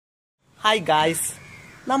Hi guys,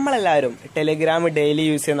 നമ്മളെല്ലാവരും Telegram daily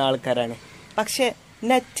use ചെയ്യുന്ന ആൾക്കാരാണ്. പക്ഷേ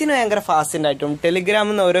നെറ്റിന് ഭയങ്കര ഫാസ്റ്റ് ആയിട്ടും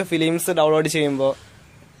ടെലിഗ്രാമിൽ നിന്ന് ഓരോ ഫിലിംസ് ഡൗൺലോഡ് ചെയ്യുമ്പോൾ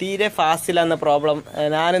തീരെ ഫാസ്റ്റ് ഇല്ല എന്ന പ്രോബ്ലം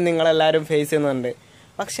ഞാനും നിങ്ങളെല്ലാവരും ഫേസ് ചെയ്യുന്നുണ്ട്.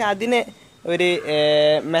 പക്ഷെ അതിന് ഒരു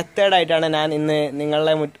മെത്തേഡായിട്ടാണ് ഞാൻ ഇന്ന്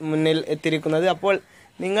നിങ്ങളുടെ മുന്നിൽ എത്തിയിരിക്കുന്നത്. അപ്പോൾ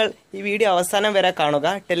നിങ്ങൾ ഈ വീഡിയോ അവസാനം വരെ കാണുക.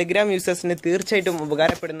 ടെലിഗ്രാം യൂസേഴ്സിന് തീർച്ചയായിട്ടും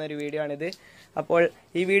ഉപകാരപ്പെടുന്ന ഒരു വീഡിയോ ആണിത്. അപ്പോൾ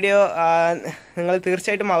ഈ വീഡിയോ നിങ്ങൾ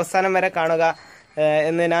തീർച്ചയായിട്ടും അവസാനം വരെ കാണുക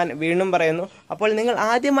എന്ന് ഞാൻ വീണ്ടും പറയുന്നു. അപ്പോൾ നിങ്ങൾ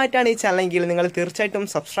ആദ്യമായിട്ടാണ് ഈ ചാനലെങ്കിൽ നിങ്ങൾ തീർച്ചയായിട്ടും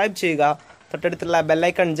സബ്സ്ക്രൈബ് ചെയ്യുക. തൊട്ടടുത്തുള്ള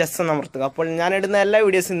ബെല്ലൈക്കൺ ജസ്റ്റ് ഒന്ന് അമർത്തുക. അപ്പോൾ ഞാനിടുന്ന എല്ലാ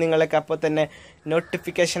വീഡിയോസും നിങ്ങൾക്ക് അപ്പോൾ തന്നെ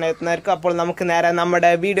നോട്ടിഫിക്കേഷൻ എത്തുന്നതായിരിക്കും. അപ്പോൾ നമുക്ക് നേരെ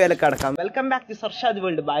നമ്മുടെ വീഡിയോയിലേക്ക് കടക്കാം. Welcome back to സർഷാദ്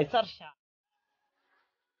world by സർഷ.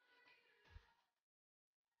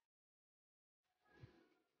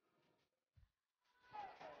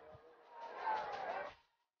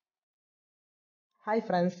 Hi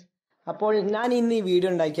friends, അപ്പോൾ ഞാൻ ഇന്ന് ഈ വീഡിയോ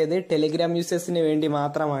ഉണ്ടാക്കിയത് ടെലിഗ്രാം യൂസേഴ്സിന് വേണ്ടി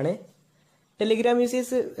മാത്രമാണ്. ടെലിഗ്രാം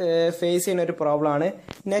യൂസേഴ്സ് ഫേസ് ചെയ്യുന്ന ഒരു പ്രോബ്ലമാണ്.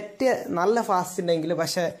 നെറ്റ് നല്ല ഫാസ്റ്റ് ഉണ്ടെങ്കിൽ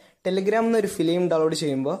പക്ഷേ ടെലിഗ്രാമിൽ നിന്ന് ഒരു ഫിലിം ഡൗൺലോഡ്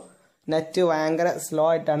ചെയ്യുമ്പോൾ നെറ്റ് ഭയങ്കര സ്ലോ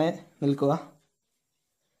ആയിട്ടാണ് നിൽക്കുക.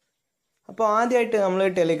 അപ്പോൾ ആദ്യമായിട്ട് നമ്മൾ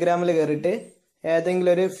ടെലിഗ്രാമിൽ കയറിയിട്ട്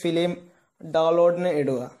ഏതെങ്കിലും ഒരു ഫിലിം ഡൗൺലോഡിന്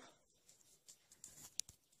ഇടുക.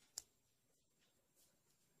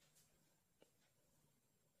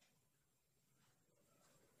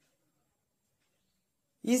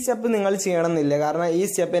 ഈ സ്റ്റെപ്പ് നിങ്ങൾ ചെയ്യണമെന്നില്ല, കാരണം ഈ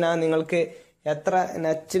സ്റ്റെപ്പ് ഞാൻ നിങ്ങൾക്ക് എത്ര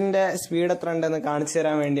നെറ്റിൻ്റെ സ്പീഡ് എത്ര ഉണ്ടെന്ന് കാണിച്ചു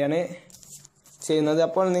തരാൻ വേണ്ടിയാണ് ചെയ്യുന്നത്.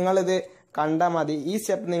 അപ്പോൾ നിങ്ങളിത് കണ്ടാൽ മതി. ഈ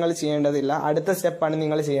സ്റ്റെപ്പ് നിങ്ങൾ ചെയ്യേണ്ടതില്ല, അടുത്ത സ്റ്റെപ്പാണ്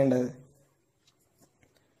നിങ്ങൾ ചെയ്യേണ്ടത്.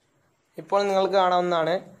 ഇപ്പോൾ നിങ്ങൾക്ക്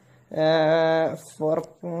കാണാവുന്നതാണ്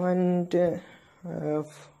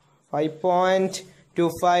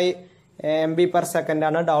 5.25 MB/s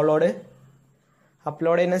ആണ് ഡൗൺലോഡ്.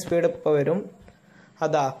 അപ്ലോഡ് ചെയ്യുന്ന സ്പീഡ് ഇപ്പോൾ വരും.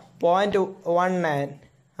 അതാ 0.19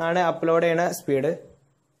 ആണ് അപ്ലോഡ് ചെയ്യുന്ന സ്പീഡ്.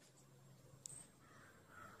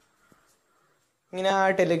 ഇങ്ങനെ ആ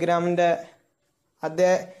ടെലിഗ്രാമിൻ്റെ അതേ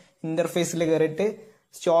ഇൻ്റർഫേസിൽ കയറിയിട്ട്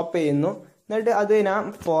സ്റ്റോപ്പ് ചെയ്യുന്നു. എന്നിട്ട് അത് ഞാൻ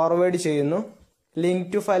ഫോർവേഡ് ചെയ്യുന്നു. ലിങ്ക്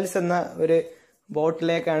ടു ഫയൽസ് എന്ന ഒരു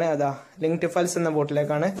ബോട്ടിലേക്കാണ്, ലിങ്ക് ടു ഫയൽസ് എന്ന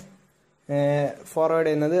ബോട്ടിലേക്കാണ് ഫോർവേഡ്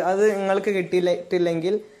ചെയ്യുന്നത്. അത് നിങ്ങൾക്ക്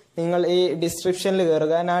കിട്ടിയില്ലെങ്കിൽ നിങ്ങൾ ഈ ഡിസ്ക്രിപ്ഷനിൽ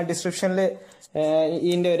കയറുക. ഞാൻ ഡിസ്ക്രിപ്ഷനിൽ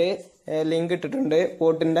ഇതിൻ്റെ ഒരു ലിങ്ക് ഇട്ടിട്ടുണ്ട്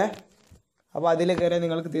പോർട്ടിൻ്റെ. അപ്പോൾ അതിൽ കയറി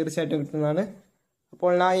നിങ്ങൾക്ക് തീർച്ചയായിട്ടും കിട്ടുന്നതാണ്. അപ്പോൾ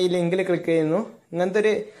ഞാൻ ഈ ലിങ്കിൽ ക്ലിക്ക് ചെയ്യുന്നു. ഇങ്ങനത്തെ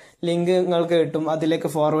ഒരു ലിങ്ക് നിങ്ങൾക്ക് കിട്ടും അതിലേക്ക്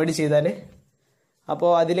ഫോർവേഡ് ചെയ്താൽ. അപ്പോൾ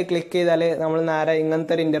അതിൽ ക്ലിക്ക് ചെയ്താൽ നമ്മൾ നേരെ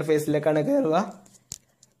ഇങ്ങനത്തെ ഒരു ഇൻ്റർഫേസിലേക്കാണ് കയറുക.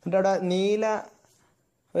 എന്നിട്ട് അവിടെ നീല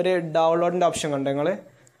ഒരു ഡൗൺലോഡിൻ്റെ ഓപ്ഷൻ കണ്ടോ നിങ്ങൾ,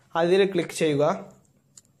 അതിൽ ക്ലിക്ക് ചെയ്യുക.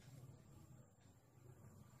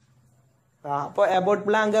 അപ്പോൾ എബൌട്ട്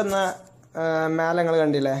ബ്ലാങ്ക് എന്ന മേലെ നിങ്ങൾ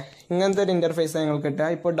കണ്ടില്ലേ, ഇങ്ങനത്തെ ഒരു ഇൻ്റർഫേസ് നിങ്ങൾക്ക് കിട്ടുക.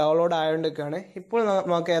 ഇപ്പോൾ ഡൗൺലോഡ് ആയതുകൊണ്ടൊക്കെയാണ്. ഇപ്പോൾ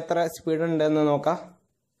നമുക്ക് എത്ര സ്പീഡ് ഉണ്ടെന്ന് നോക്കാം.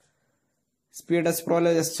 സ്പീഡ് എക്സ്പ്ലോറിൽ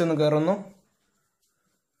ജസ്റ്റ് ഒന്ന് കയറുന്നു.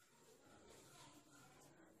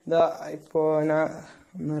 ഇതാ ഇപ്പോൾ ഞാൻ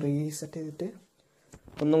ഒന്ന് റീസെറ്റ് ചെയ്തിട്ട്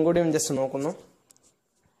ഒന്നും കൂടിയും ജസ്റ്റ് നോക്കുന്നു.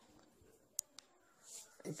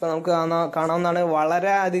 ഇപ്പോൾ നമുക്ക് കാണാവുന്നതാണ്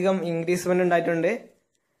വളരെ അധികം ഇൻക്രീസ്മെന്റ് ഉണ്ടായിട്ടുണ്ട്.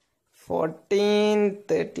 14,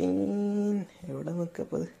 13 എവിടെ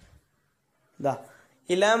നിൽക്കപ്പോൾ ഇതാ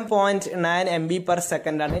 11.9 MB/s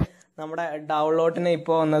ആണ് നമ്മുടെ ഡൗൺലോഡിന്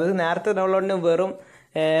ഇപ്പോൾ വന്നത്. നേരത്തെ ഡൗൺലോഡിന് വെറും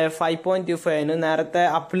 5.25, നേരത്തെ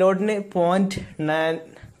അപ്ലോഡിന്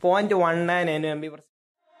 0.19 MB/s.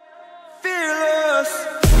 Fearless.